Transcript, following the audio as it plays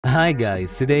Hi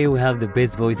guys, today we have the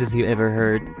best voices you ever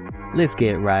heard. Let's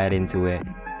get right into it.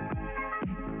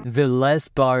 The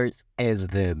last part is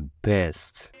the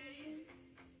best.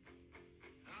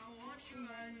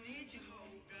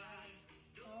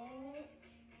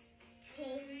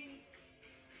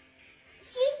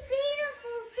 She's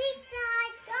beautiful, six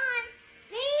eyes gone.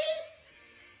 Please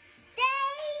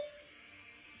stay.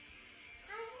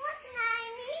 I want my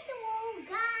little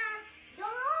girl.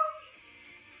 Don't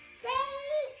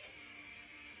take.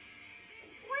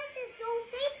 What's it so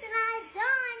six eyes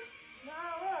gone?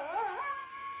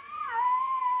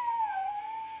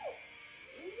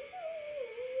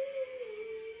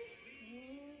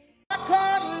 I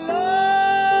can't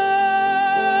love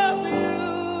you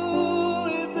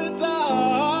in the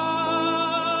dark.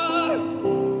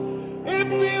 It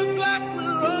feels like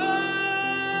we're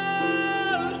all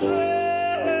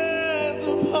strands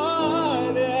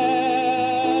apart.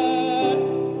 Yeah.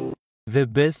 The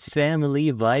best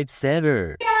family vibes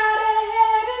ever. Got her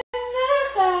head in the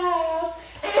clouds,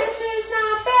 and she's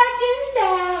not backing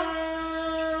down.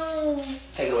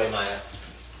 Take it away, Maya.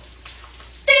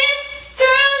 This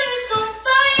girl is on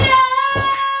fire.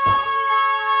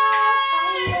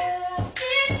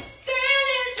 This girl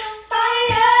is on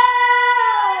fire.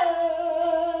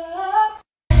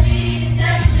 She's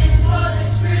destined for the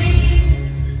street.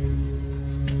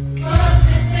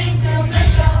 Closest thing to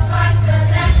Michelle Pfeiffer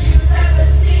that you've ever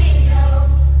seen.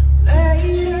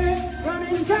 Lady,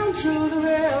 running down to the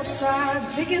riptide,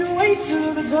 taking away to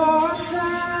the dark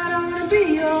side. I'm gonna be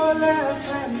your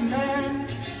left-hand man.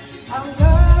 I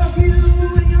love you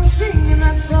when you're singing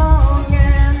that song,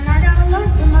 and I got a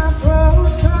lump in my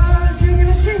throat 'cause you're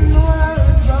gonna sing the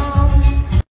words wrong.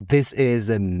 This is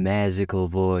a magical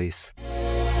voice.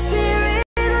 Spirit,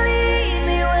 lead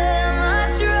me where my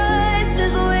trust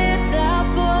is without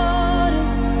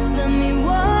borders. Let me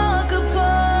walk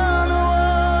upon the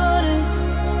waters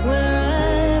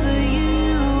wherever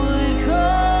you would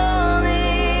call me.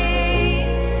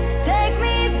 Take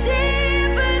me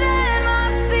deeper than my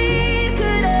feet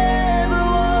could ever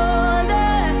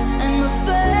wander, and my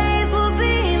faith will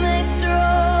be made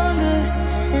stronger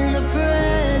in the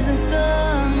presence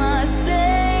of my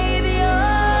Savior.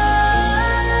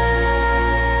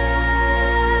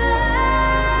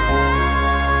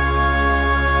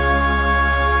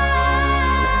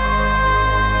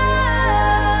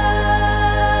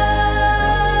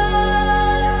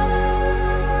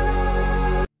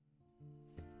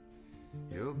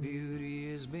 Your beauty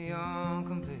is beyond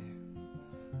compare.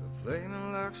 The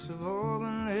flaming locks of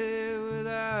auburn hair with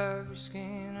ivory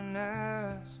skin and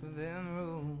eyes of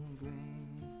emerald green.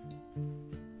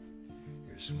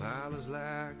 Your smile is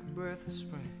like a breath of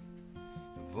spring.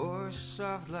 Your voice is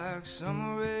soft like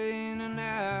summer rain, and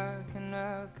I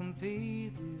cannot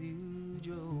compete with you,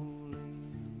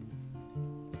 Jolene.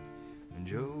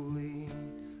 Jolene.